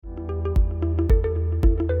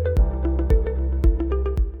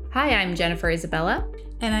Hi, I'm Jennifer Isabella.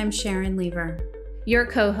 And I'm Sharon Lever. Your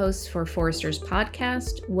co-host for Forrester's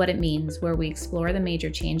podcast, What It Means, where we explore the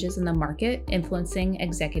major changes in the market influencing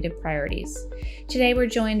executive priorities. Today, we're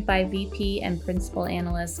joined by VP and Principal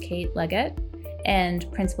Analyst Kate Leggett and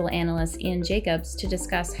Principal Analyst Ian Jacobs to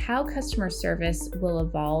discuss how customer service will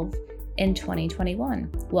evolve in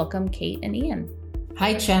 2021. Welcome, Kate and Ian.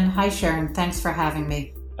 Hi, Jen. Hi, Sharon. Thanks for having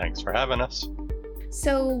me. Thanks for having us.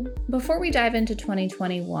 So before we dive into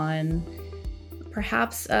 2021,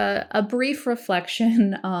 perhaps a brief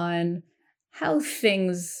reflection on how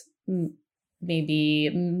things maybe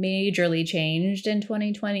majorly changed in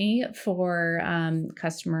 2020 for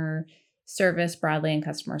customer service broadly and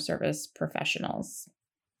customer service professionals.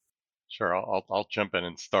 Sure, I'll jump in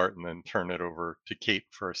and start and then turn it over to Kate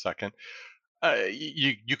for a second.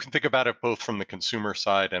 You can think about it both from the consumer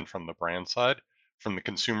side and from the brand side. From the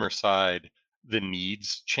consumer side, the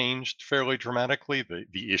needs changed fairly dramatically.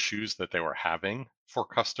 The issues that they were having for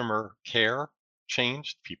customer care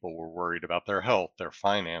changed. People were worried about their health, their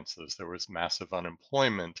finances. There was massive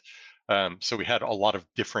unemployment. So we had a lot of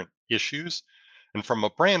different issues. And from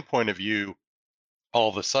a brand point of view, all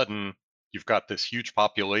of a sudden, you've got this huge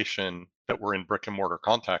population that were in brick and mortar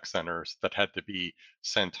contact centers that had to be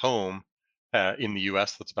sent home. In the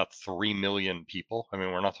US, that's about 3 million people. I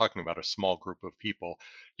mean, we're not talking about a small group of people.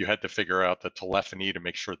 You had to figure out the telephony to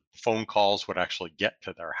make sure the phone calls would actually get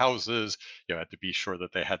to their houses. You had to be sure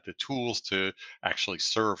that they had the tools to actually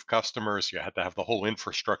serve customers. You had to have the whole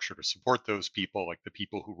infrastructure to support those people, like the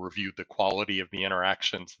people who reviewed the quality of the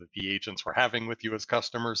interactions that the agents were having with you as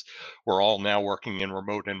customers. We're all now working in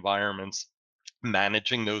remote environments.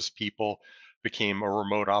 Managing those people became a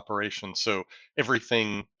remote operation. So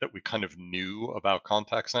everything that we kind of knew about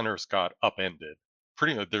contact centers got upended.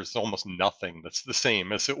 Pretty much, there's almost nothing that's the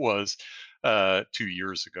same as it was 2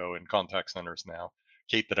 years ago in contact centers now.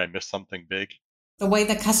 Kate, did I miss something big? The way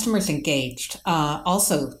that customers engaged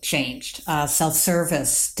also changed.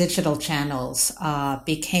 Self-service, digital channels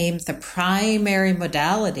became the primary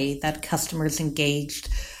modality that customers engaged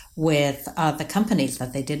with the companies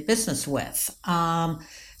that they did business with.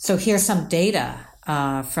 So here's some data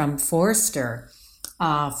from Forrester.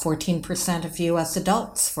 14% of U.S.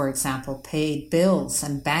 adults, for example, paid bills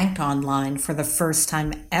and banked online for the first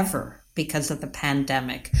time ever because of the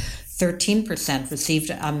pandemic. 13% received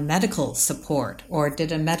medical support or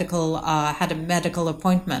had a medical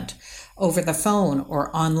appointment over the phone or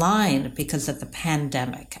online because of the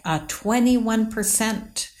pandemic.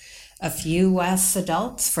 21% of U.S.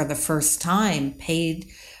 adults for the first time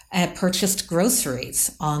purchased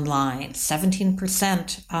groceries online.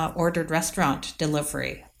 17% ordered restaurant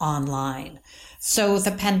delivery online. So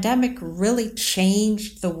the pandemic really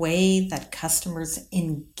changed the way that customers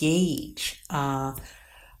engage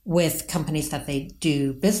with companies that they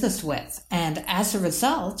do business with. And as a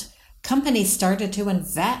result, companies started to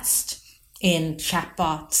invest in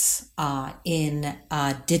chatbots, in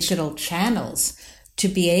digital channels to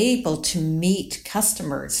be able to meet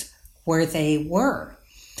customers where they were.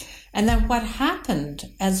 And then what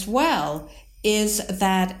happened as well is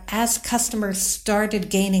that as customers started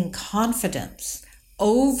gaining confidence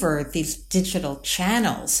over these digital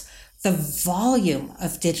channels, the volume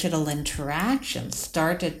of digital interactions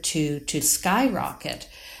started to skyrocket.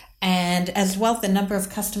 And as well, the number of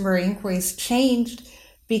customer inquiries changed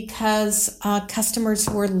because customers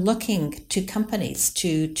were looking to companies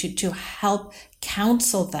to help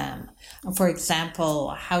counsel them. For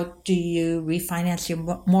example, how do you refinance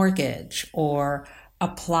your mortgage or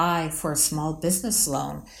apply for a small business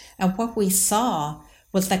loan? And what we saw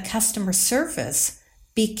was that customer service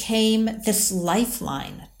became this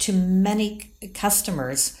lifeline to many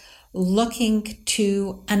customers looking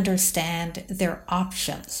to understand their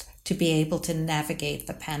options to be able to navigate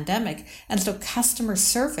the pandemic. And so customer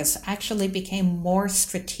service actually became more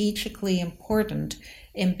strategically important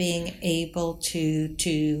in being able to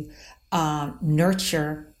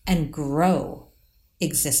nurture and grow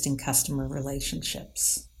existing customer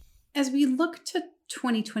relationships. As we look to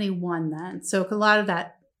 2021 then, so a lot of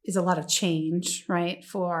that is a lot of change, right,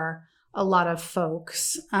 for a lot of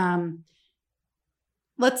folks.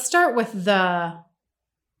 Let's start with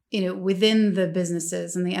within the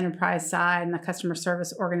businesses and the enterprise side and the customer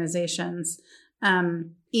service organizations.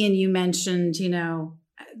 Ian, you mentioned,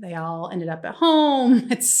 they all ended up at home.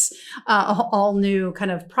 It's all new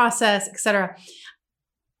kind of process, et cetera.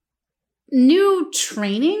 New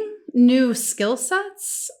training, new skill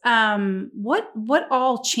sets. What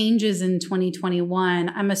all changes in 2021?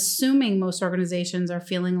 I'm assuming most organizations are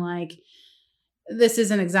feeling like this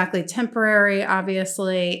isn't exactly temporary,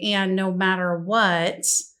 obviously, and no matter what,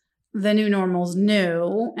 the new normal's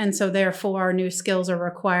new, and so therefore new skills are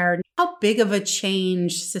required. How big of a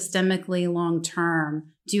change systemically long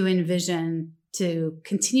term do you envision to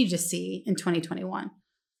continue to see in 2021?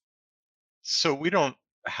 So we don't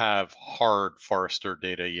have hard Forrester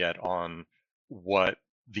data yet on what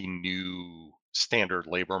the new standard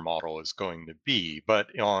labor model is going to be,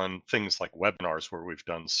 but on things like webinars where we've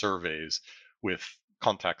done surveys with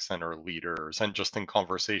contact center leaders and just in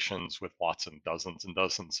conversations with lots and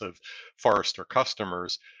dozens of Forrester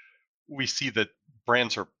customers, we see that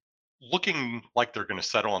brands are looking like they're going to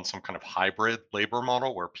settle on some kind of hybrid labor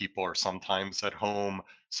model where people are sometimes at home,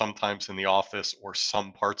 sometimes in the office, or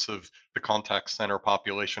some parts of the contact center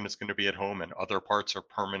population is going to be at home and other parts are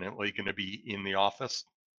permanently going to be in the office.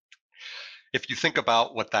 If you think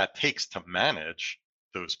about what that takes to manage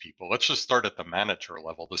those people, let's just start at the manager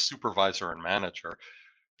level, the supervisor and manager.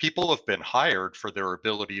 People have been hired for their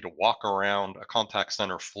ability to walk around a contact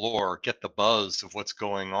center floor, get the buzz of what's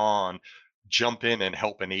going on, jump in and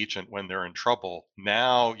help an agent when they're in trouble.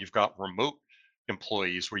 Now you've got remote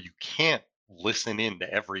employees where you can't listen in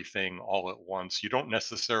to everything all at once. You don't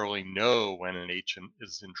necessarily know when an agent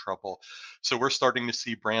is in trouble. So we're starting to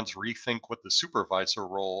see brands rethink what the supervisor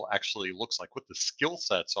role actually looks like, what the skill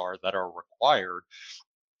sets are that are required,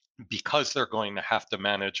 because they're going to have to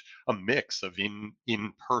manage a mix of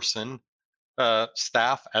in-person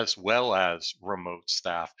staff as well as remote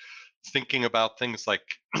staff. Thinking about things like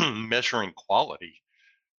measuring quality.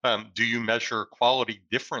 Do you measure quality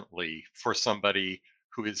differently for somebody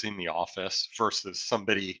who is in the office versus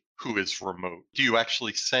somebody who is remote? Do you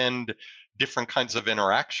actually send different kinds of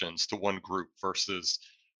interactions to one group versus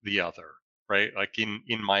the other? Right? Like in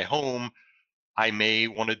my home, I may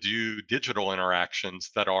want to do digital interactions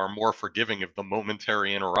that are more forgiving of the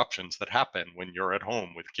momentary interruptions that happen when you're at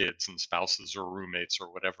home with kids and spouses or roommates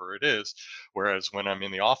or whatever it is. Whereas when I'm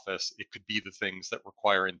in the office, it could be the things that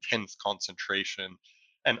require intense concentration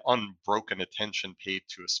and unbroken attention paid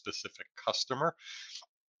to a specific customer.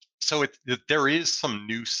 So there is some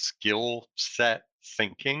new skill set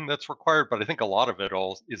thinking that's required, but I think a lot of it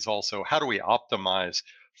all is also how do we optimize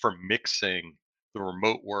for mixing the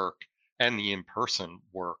remote work and the in-person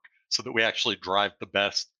work so that we actually drive the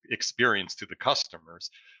best experience to the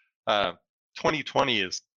customers. 2020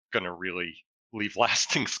 is going to really leave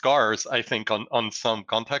lasting scars, I think, on some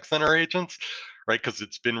contact center agents, right? Because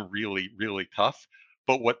it's been really, really tough.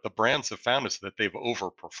 But what the brands have found is that they've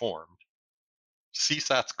overperformed.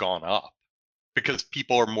 CSAT's gone up because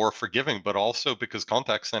people are more forgiving, but also because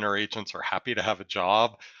contact center agents are happy to have a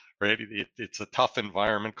job, right? It's a tough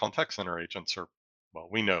environment. Contact center agents are, well,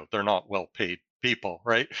 we know they're not well paid people,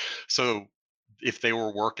 right? So if they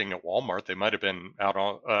were working at Walmart, they might have been out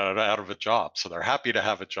of a job. So they're happy to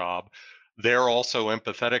have a job. They're also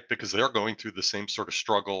empathetic because they're going through the same sort of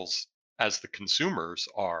struggles as the consumers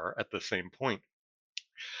are at the same point.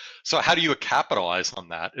 So how do you capitalize on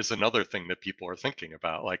that is another thing that people are thinking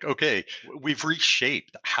about. Like, okay, we've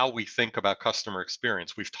reshaped how we think about customer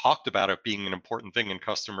experience. We've talked about it being an important thing in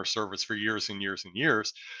customer service for years and years and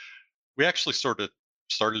years. We actually sort of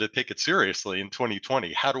started to take it seriously in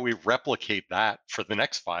 2020. How do we replicate that for the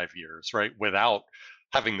next 5 years, right? Without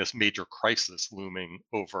having this major crisis looming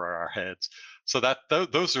over our heads. So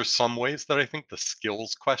those are some ways that I think the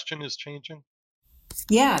skills question is changing.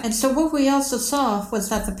 Yeah, and so what we also saw was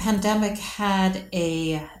that the pandemic had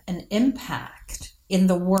an impact in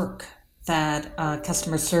the work that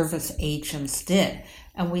customer service agents did.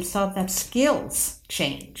 And we saw that skills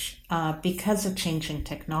change because of changing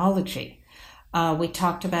technology. We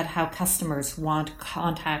talked about how customers want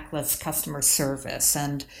contactless customer service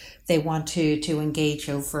and they want to engage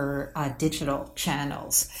over digital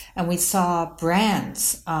channels. And we saw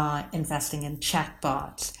brands investing in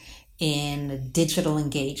chatbots, in digital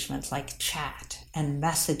engagement like chat and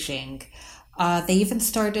messaging. They even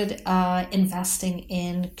started investing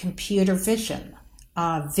in computer vision,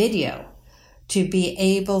 video, to be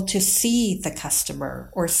able to see the customer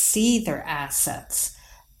or see their assets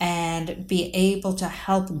and be able to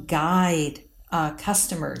help guide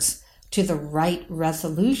customers to the right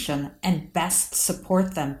resolution and best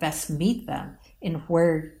support them, best meet them in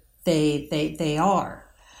where they are.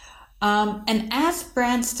 And as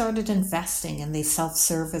brands started investing in these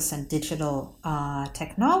self-service and digital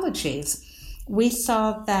technologies, we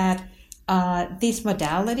saw that these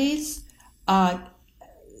modalities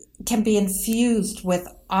can be infused with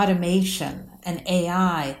automation and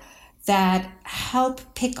AI that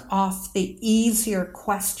help pick off the easier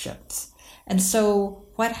questions. And so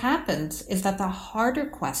what happens is that the harder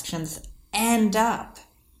questions end up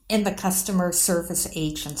in the customer service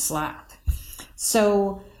agent's lap.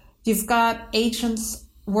 So you've got agents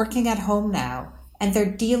working at home now, and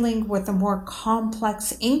they're dealing with the more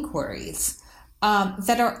complex inquiries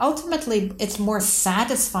that are ultimately, it's more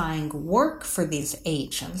satisfying work for these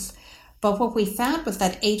agents. But what we found was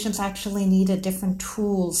that agents actually needed different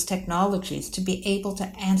tools, technologies to be able to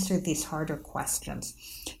answer these harder questions.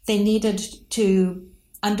 They needed to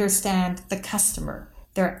understand the customer,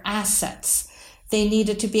 their assets. They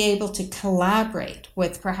needed to be able to collaborate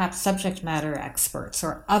with perhaps subject matter experts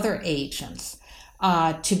or other agents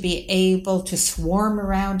to be able to swarm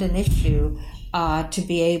around an issue, to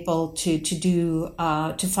be able to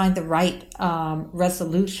find the right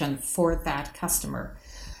resolution for that customer.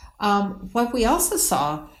 What we also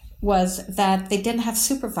saw was that they didn't have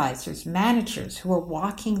supervisors, managers who were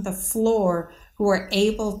walking the floor, who were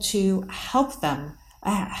able to help them,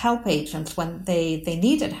 help agents when they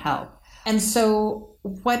needed help. And so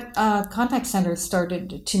what contact centers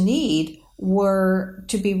started to need were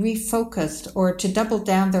to be refocused or to double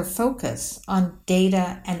down their focus on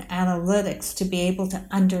data and analytics to be able to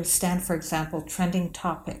understand, for example, trending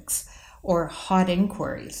topics or hot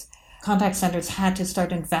inquiries. Contact centers had to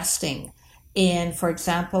start investing in, for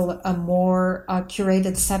example, a more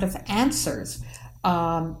curated set of answers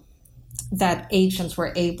that agents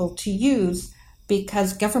were able to use,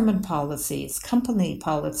 because government policies, company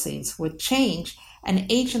policies would change, and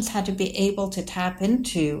agents had to be able to tap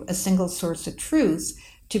into a single source of truth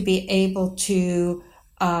to be able to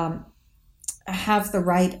have the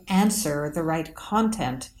right answer, the right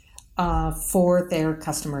content for their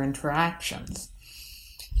customer interactions.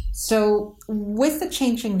 So with the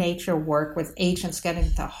changing nature of work, with agents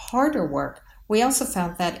getting the harder work, we also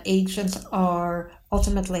found that agents are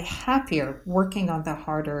ultimately happier working on the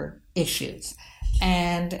harder issues.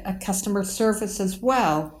 And customer service as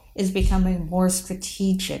well is becoming more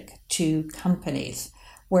strategic to companies,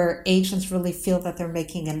 where agents really feel that they're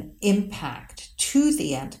making an impact to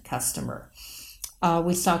the end customer.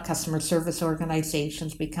 We saw customer service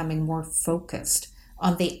organizations becoming more focused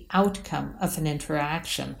on the outcome of an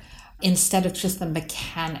interaction instead of just the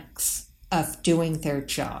mechanics of doing their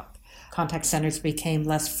job. Contact centers became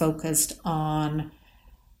less focused on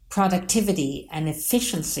productivity and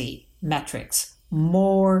efficiency metrics,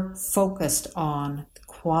 more focused on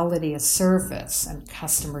quality of service and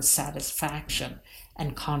customer satisfaction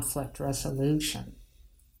and conflict resolution.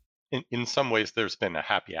 In some ways, there's been a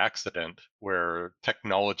happy accident where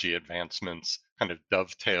technology advancements kind of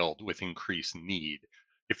dovetailed with increased need.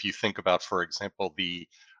 If you think about, for example, the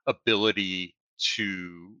ability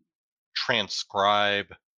to transcribe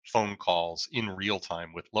phone calls in real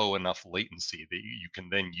time with low enough latency that you can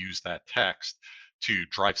then use that text to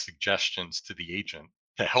drive suggestions to the agent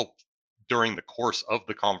to help during the course of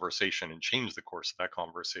the conversation and change the course of that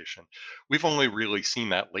conversation. We've only really seen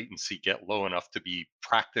that latency get low enough to be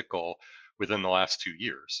practical within the last 2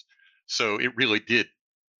 years. So it really did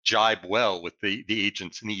jibe well with the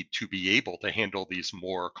agent's need to be able to handle these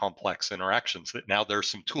more complex interactions, that now there's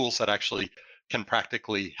some tools that actually can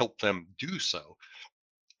practically help them do so.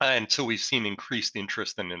 And so we've seen increased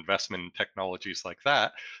interest and investment in technologies like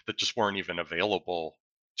that that just weren't even available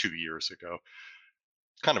 2 years ago.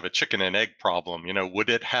 Kind of a chicken and egg problem. Would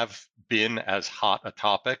it have been as hot a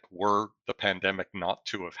topic were the pandemic not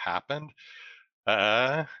to have happened?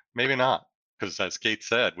 Maybe not, because as Kate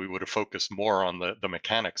said, we would have focused more on the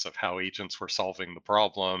mechanics of how agents were solving the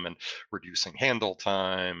problem and reducing handle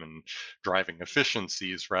time and driving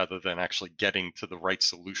efficiencies, rather than actually getting to the right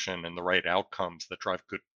solution and the right outcomes that drive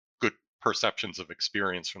good perceptions of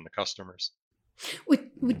experience from the customers.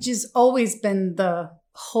 Which has always been the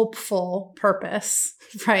hopeful purpose,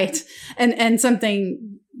 right? And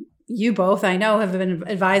something you both, I know, have been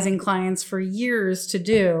advising clients for years to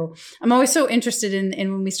do. I'm always so interested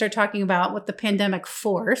in when we start talking about what the pandemic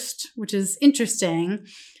forced, which is interesting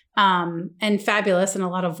and fabulous in a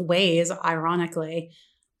lot of ways, ironically.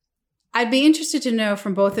 I'd be interested to know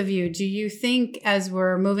from both of you, do you think as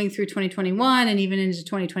we're moving through 2021 and even into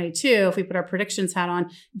 2022, if we put our predictions hat on,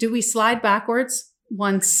 do we slide backwards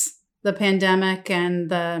once the pandemic and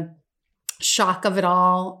the shock of it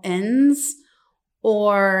all ends?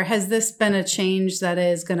 Or has this been a change that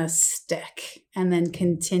is going to stick and then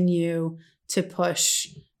continue to push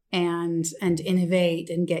and innovate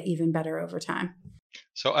and get even better over time?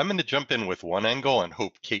 So I'm going to jump in with one angle and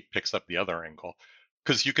hope Kate picks up the other angle,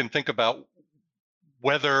 because you can think about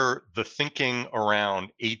whether the thinking around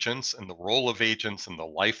agents and the role of agents and the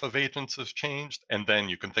life of agents has changed. And then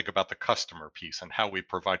you can think about the customer piece and how we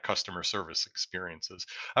provide customer service experiences.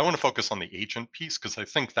 I want to focus on the agent piece because I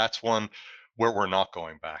think that's one where we're not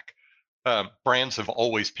going back. Brands have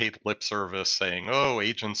always paid lip service saying, oh,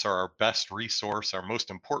 agents are our best resource, our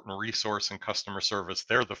most important resource in customer service.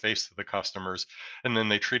 They're the face of the customers. And then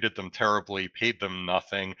they treated them terribly, paid them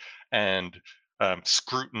nothing, and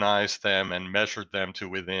scrutinized them and measured them to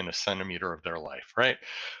within a centimeter of their life, right?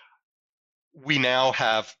 We now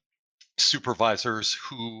have supervisors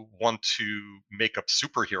who want to make up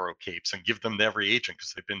superhero capes and give them to every agent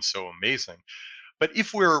because they've been so amazing. But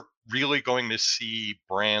if we're really going to see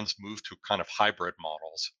brands move to kind of hybrid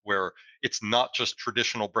models where it's not just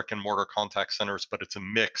traditional brick and mortar contact centers, but it's a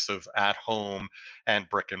mix of at home and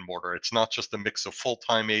brick and mortar. It's not just a mix of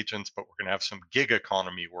full-time agents, but we're going to have some gig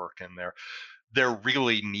economy work in there. There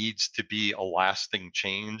really needs to be a lasting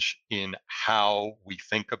change in how we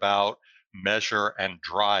think about, measure, and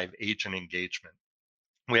drive agent engagement.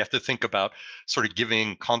 We have to think about sort of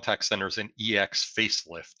giving contact centers an EX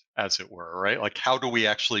facelift, as it were, right? Like, how do we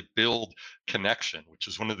actually build connection, which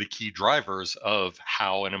is one of the key drivers of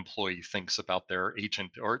how an employee thinks about their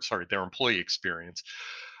agent, or sorry, their employee experience.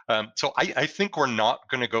 So I think we're not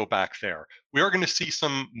going to go back there. We are going to see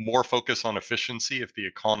some more focus on efficiency if the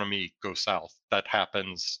economy goes south. That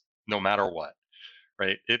happens no matter what,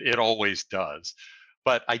 right? It always does.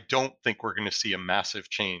 But I don't think we're going to see a massive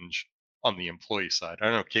change on the employee side. I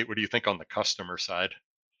don't know, Kate, what do you think on the customer side?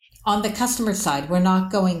 On the customer side, we're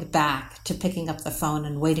not going back to picking up the phone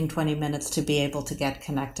and waiting 20 minutes to be able to get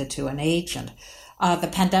connected to an agent. The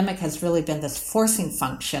pandemic has really been this forcing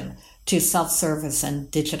function to self-service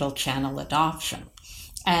and digital channel adoption.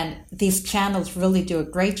 And these channels really do a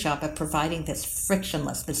great job at providing this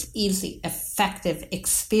frictionless, this easy, effective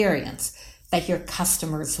experience that your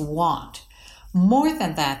customers want. More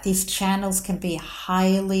than that, these channels can be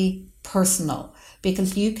highly personal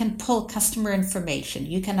because you can pull customer information,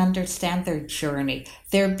 you can understand their journey,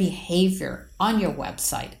 their behavior on your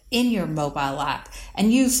website, in your mobile app,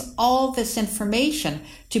 and use all this information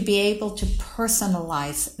to be able to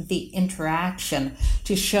personalize the interaction,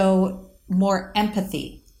 to show more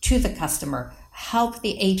empathy to the customer, help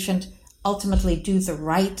the agent ultimately do the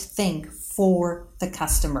right thing for the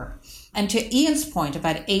customer. And to Ian's point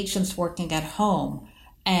about agents working at home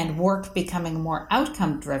and work becoming more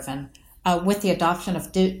outcome driven, with the adoption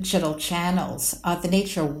of digital channels, the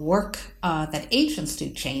nature of work that agents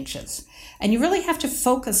do changes. And you really have to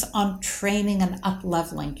focus on training and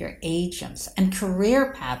up-leveling your agents and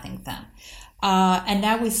career pathing them. And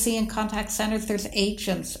now we see in contact centers, there's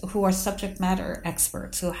agents who are subject matter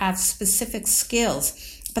experts, who have specific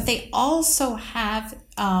skills, but they also have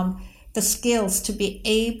the skills to be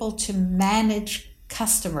able to manage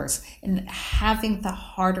customers and having the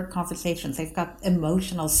harder conversations. They've got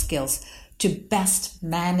emotional skills to best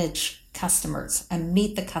manage customers and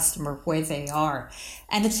meet the customer where they are.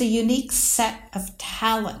 And it's a unique set of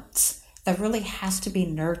talents that really has to be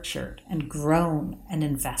nurtured and grown and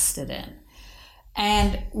invested in.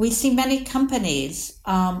 And we see many companies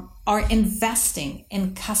are investing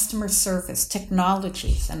in customer service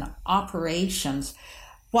technologies and operations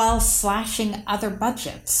while slashing other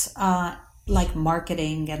budgets, like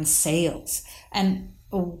marketing and sales. And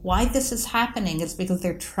why this is happening is because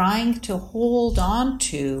they're trying to hold on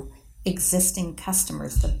to existing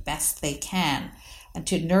customers the best they can and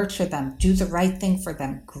to nurture them, do the right thing for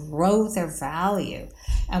them, grow their value.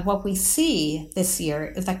 And what we see this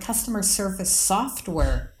year is that customer service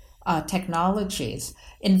software technologies,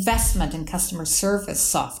 investment in customer service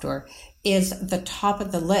software is the top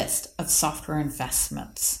of the list of software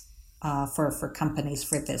investments for companies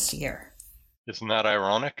for this year. Isn't that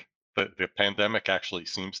ironic? The pandemic actually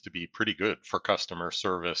seems to be pretty good for customer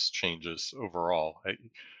service changes overall.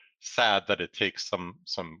 Sad that it takes some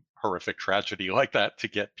horrific tragedy like that to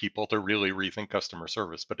get people to really rethink customer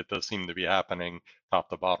service, but it does seem to be happening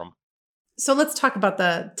top to bottom. So let's talk about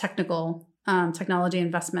the technology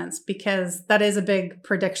investments, because that is a big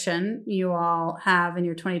prediction you all have in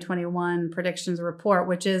your 2021 predictions report,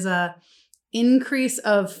 which is a increase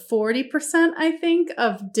of 40%, I think,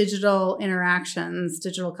 of digital interactions,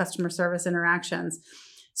 digital customer service interactions.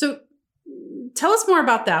 So tell us more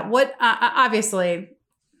about that. What, obviously,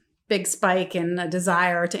 big spike in a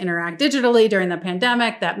desire to interact digitally during the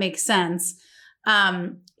pandemic. That makes sense.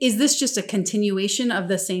 Is this just a continuation of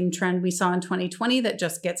the same trend we saw in 2020 that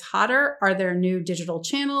just gets hotter? Are there new digital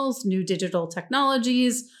channels, new digital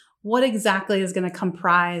technologies? What exactly is going to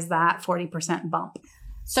comprise that 40% bump?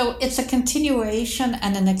 So it's a continuation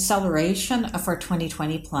and an acceleration of our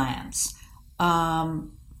 2020 plans.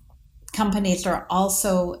 Companies are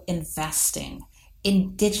also investing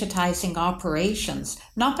in digitizing operations,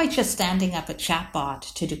 not by just standing up a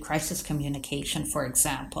chatbot to do crisis communication, for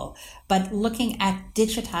example, but looking at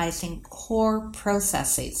digitizing core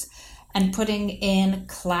processes. and putting in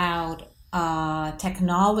cloud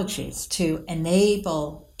technologies to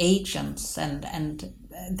enable agents and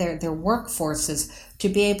their workforces to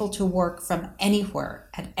be able to work from anywhere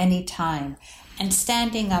at any time, and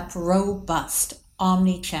standing up robust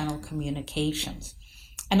omni-channel communications.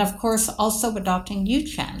 And of course, also adopting new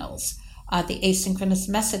channels, the asynchronous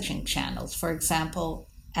messaging channels, for example,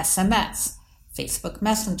 SMS, Facebook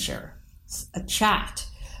Messenger, a chat,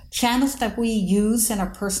 channels that we use in our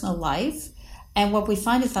personal life. And what we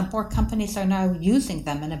find is that more companies are now using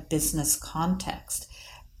them in a business context.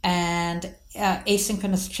 And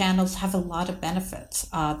asynchronous channels have a lot of benefits.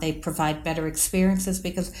 They provide better experiences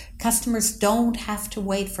because customers don't have to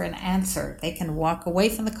wait for an answer. They can walk away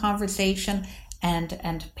from the conversation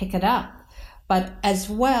and pick it up. But as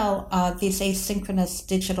well, these asynchronous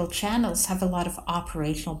digital channels have a lot of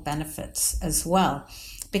operational benefits as well,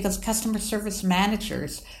 because customer service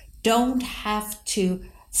managers don't have to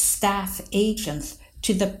staff agents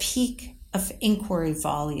to the peak of inquiry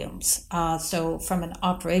volumes. So from an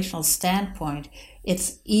operational standpoint,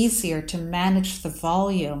 it's easier to manage the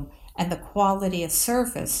volume and the quality of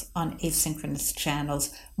service on asynchronous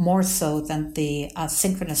channels more so than the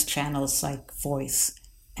synchronous channels like voice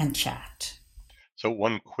and chat. So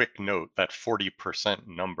one quick note, that 40%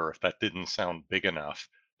 number, if that didn't sound big enough,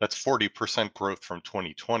 that's 40% growth from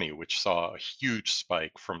 2020, which saw a huge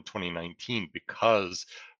spike from 2019 because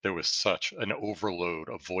there was such an overload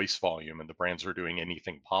of voice volume and the brands were doing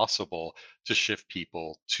anything possible to shift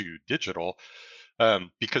people to digital.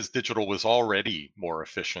 Because digital was already more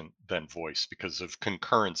efficient than voice because of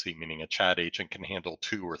concurrency, meaning a chat agent can handle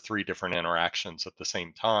 2 or 3 different interactions at the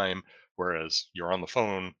same time, whereas you're on the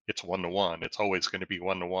phone, it's one to one. It's always going to be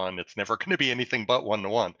one to one. It's never going to be anything but one to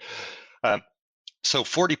one. So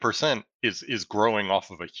 40% is growing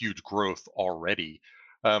off of a huge growth already.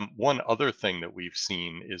 One other thing that we've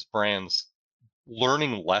seen is brands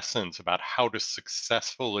learning lessons about how to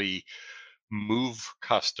successfully move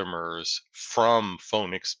customers from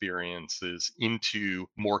phone experiences into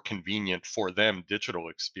more convenient for them digital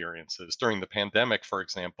experiences. During the pandemic, for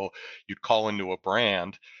example, you'd call into a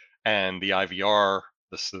brand and the IVR,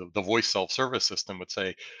 the voice self-service system would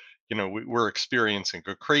say, we're experiencing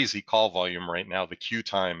a crazy call volume right now. The queue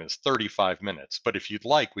time is 35 minutes. But if you'd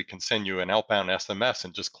like, we can send you an outbound SMS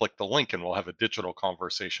and just click the link and we'll have a digital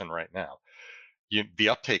conversation right now. The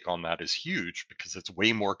uptake on that is huge because it's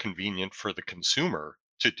way more convenient for the consumer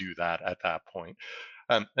to do that at that point.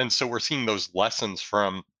 And so we're seeing those lessons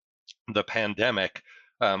from the pandemic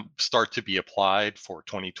start to be applied for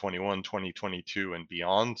 2021, 2022, and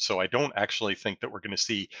beyond. So I don't actually think that we're going to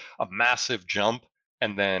see a massive jump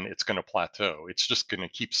and then it's going to plateau. It's just going to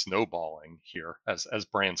keep snowballing here as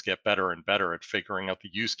brands get better and better at figuring out the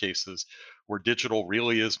use cases where digital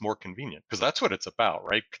really is more convenient, because that's what it's about,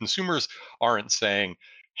 right? Consumers aren't saying,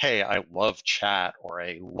 hey, I love chat or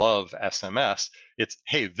I love SMS. It's,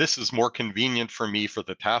 hey, this is more convenient for me for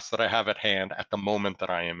the task that I have at hand at the moment that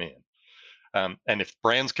I am in. And if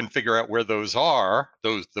brands can figure out where those are,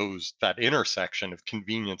 that intersection of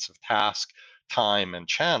convenience of task, time, and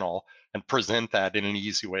channel, and present that in an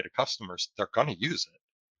easy way to customers, they're going to use it.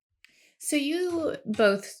 So you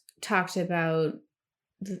both talked about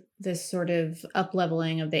this sort of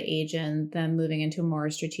up-leveling of the agent, then moving into a more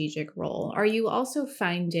strategic role. Are you also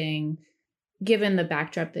finding, given the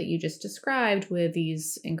backdrop that you just described with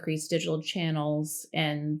these increased digital channels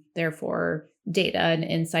and therefore data and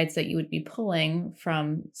insights that you would be pulling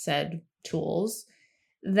from said tools,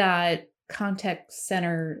 that contact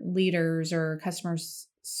center leaders or customer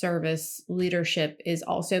service leadership is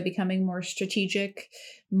also becoming more strategic,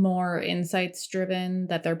 more insights driven,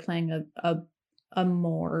 that they're playing a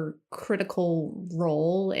more critical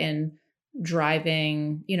role in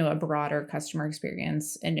driving, a broader customer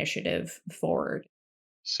experience initiative forward?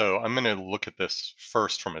 So I'm going to look at this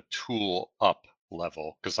first from a tool up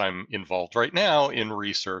level, because I'm involved right now in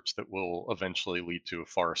research that will eventually lead to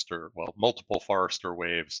multiple Forrester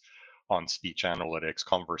waves on speech analytics,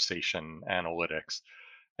 conversation analytics.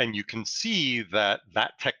 And you can see that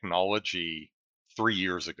technology 3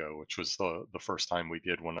 years ago, which was the first time we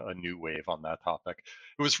did a new wave on that topic,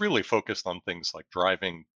 it was really focused on things like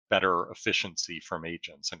driving better efficiency from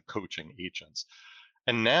agents and coaching agents.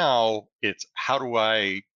 And now it's, how do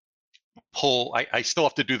I I still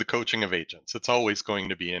have to do the coaching of agents. It's always going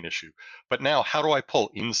to be an issue. But now, how do I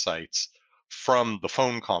pull insights from the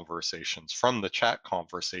phone conversations, from the chat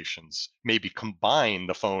conversations, maybe combine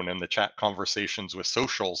the phone and the chat conversations with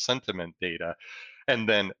social sentiment data, and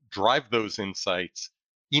then drive those insights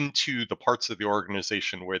into the parts of the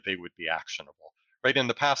organization where they would be actionable, right? In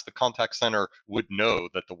the past, the contact center would know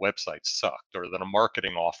that the website sucked or that a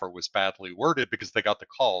marketing offer was badly worded because they got the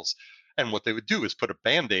calls. And what they would do is put a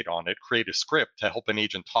band-aid on it, create a script to help an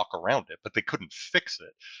agent talk around it, but they couldn't fix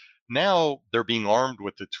it. Now they're being armed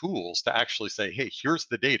with the tools to actually say, hey, here's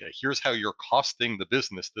the data. Here's how you're costing the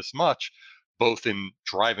business this much, both in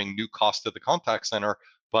driving new cost to the contact center,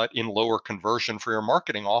 but in lower conversion for your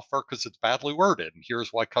marketing offer because it's badly worded. And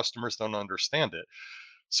here's why customers don't understand it.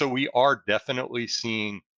 So we are definitely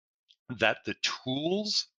seeing that the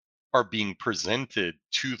tools are being presented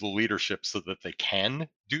to the leadership so that they can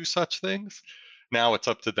do such things. Now it's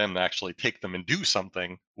up to them to actually take them and do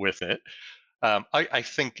something with it. I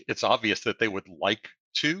think it's obvious that they would like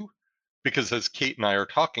to, because as Kate and I are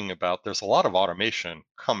talking about, there's a lot of automation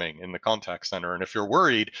coming in the contact center. And if you're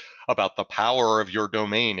worried about the power of your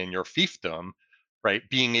domain and your fiefdom, right,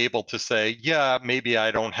 being able to say, yeah, maybe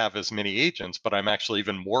I don't have as many agents, but I'm actually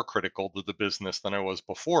even more critical to the business than I was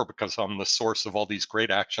before because I'm the source of all these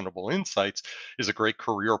great actionable insights, is a great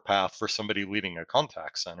career path for somebody leading a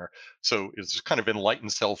contact center. So it's kind of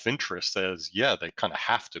enlightened self-interest as, yeah, they kind of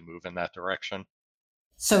have to move in that direction.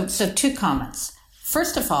 So two comments.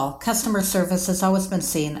 First of all, customer service has always been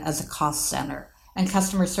seen as a cost center, and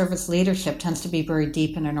customer service leadership tends to be very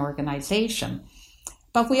deep in an organization.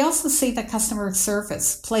 But we also see that customer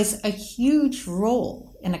service plays a huge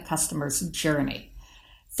role in a customer's journey.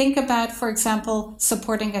 Think about, for example,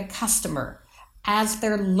 supporting a customer as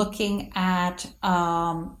they're looking at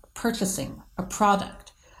purchasing a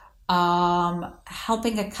product,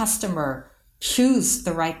 helping a customer choose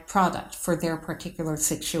the right product for their particular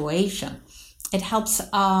situation. It helps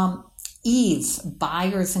ease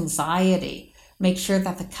buyer's anxiety, make sure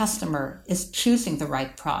that the customer is choosing the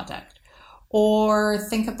right product. Or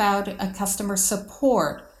think about a customer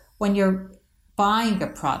support when you're buying a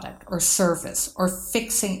product or service or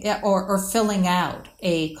fixing or filling out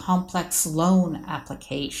a complex loan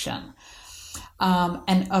application.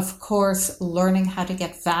 And of course, learning how to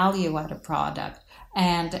get value out of product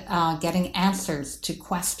and getting answers to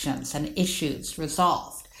questions and issues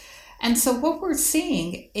resolved. And so what we're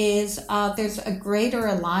seeing is there's a greater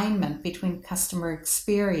alignment between customer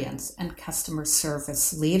experience and customer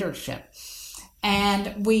service leadership.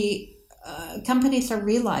 And companies are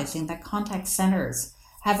realizing that contact centers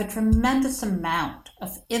have a tremendous amount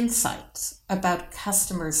of insights about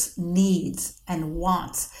customers' needs and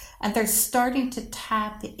wants. And they're starting to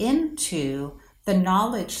tap into the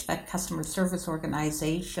knowledge that customer service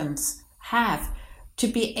organizations have to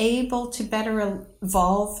be able to better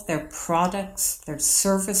evolve their products, their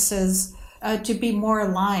services, to be more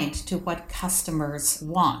aligned to what customers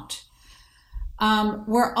want.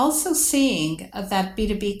 We're also seeing that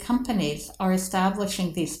B2B companies are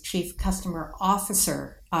establishing these chief customer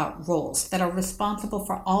officer roles that are responsible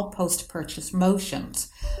for all post-purchase motions,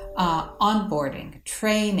 onboarding,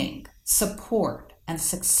 training, support, and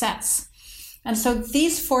success. And so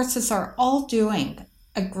these forces are all doing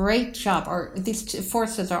a great job, or these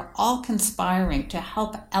forces are all conspiring to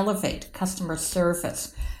help elevate customer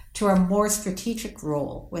service to a more strategic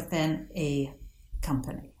role within a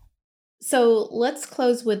company. So let's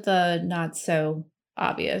close with the not so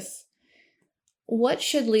obvious. What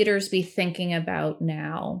should leaders be thinking about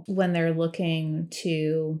now when they're looking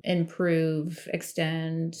to improve,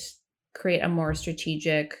 extend, create a more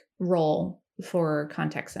strategic role for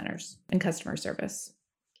contact centers and customer service?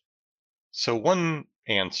 So one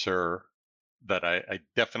answer that I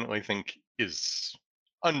definitely think is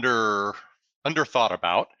under thought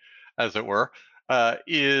about, as it were,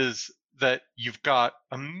 is that you've got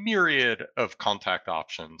a myriad of contact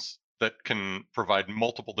options that can provide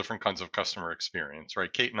multiple different kinds of customer experience,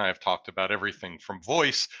 right? Kate and I have talked about everything from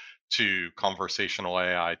voice to conversational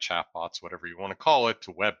AI, chatbots, whatever you want to call it,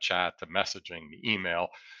 to web chat, to messaging, email.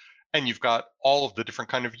 And you've got all of the different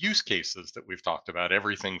kind of use cases that we've talked about,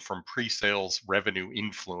 everything from pre-sales revenue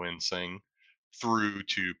influencing through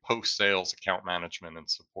to post-sales account management and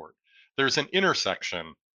support. There's an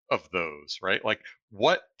intersection of those, right? Like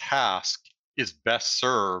what task is best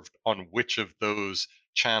served on which of those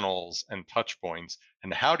channels and touch points,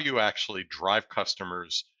 and how do you actually drive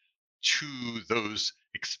customers to those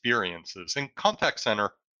experiences? In contact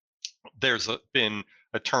center, been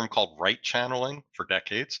a term called right channeling for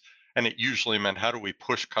decades, and it usually meant how do we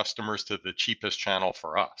push customers to the cheapest channel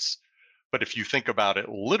for us. But if you think about it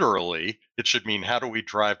literally, it should mean how do we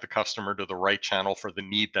drive the customer to the right channel for the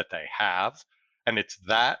need that they have. And it's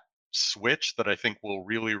that switch that I think will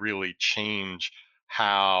really, really change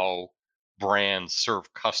how brands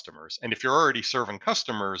serve customers. And if you're already serving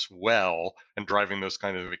customers well and driving those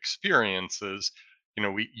kind of experiences,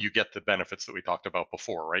 you get the benefits that we talked about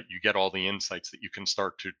before, right? You get all the insights that you can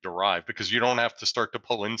start to derive, because you don't have to start to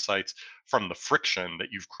pull insights from the friction that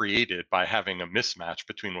you've created by having a mismatch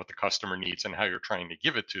between what the customer needs and how you're trying to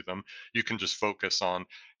give it to them. You can just focus on,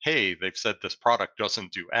 hey, they've said this product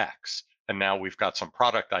doesn't do X. And now we've got some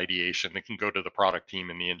product ideation that can go to the product team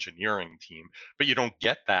and the engineering team. But you don't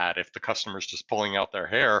get that if the customer's just pulling out their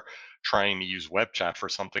hair trying to use web chat for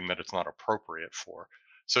something that it's not appropriate for.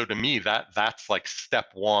 So to me, that's like step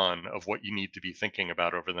one of what you need to be thinking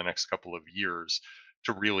about over the next couple of years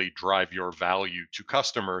to really drive your value to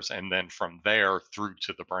customers, and then from there through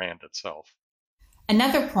to the brand itself.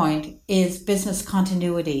 Another point is business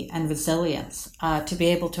continuity and resilience, to be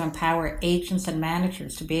able to empower agents and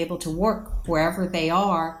managers to be able to work wherever they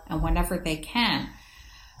are and whenever they can.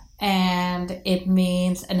 And it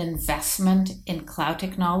means an investment in cloud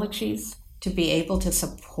technologies to be able to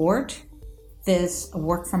support this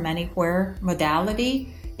work from anywhere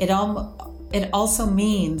modality. It also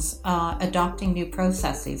means adopting new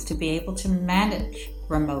processes to be able to manage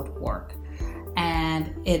remote work.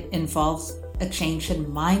 And it involves a change in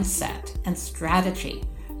mindset and strategy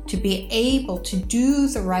to be able to do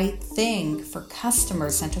the right thing for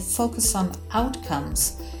customers and to focus on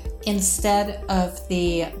outcomes instead of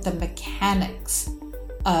the mechanics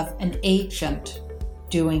of an agent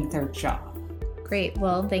doing their job. Great.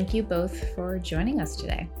 Well, thank you both for joining us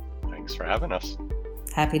today. Thanks for having us.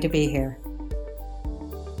 Happy to be here.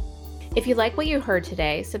 If you like what you heard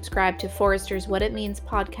today, subscribe to Forrester's What It Means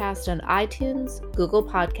podcast on iTunes, Google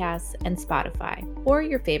Podcasts, and Spotify, or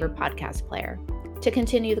your favorite podcast player. To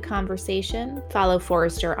continue the conversation, follow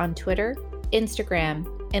Forrester on Twitter, Instagram,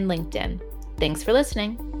 and LinkedIn. Thanks for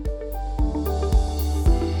listening.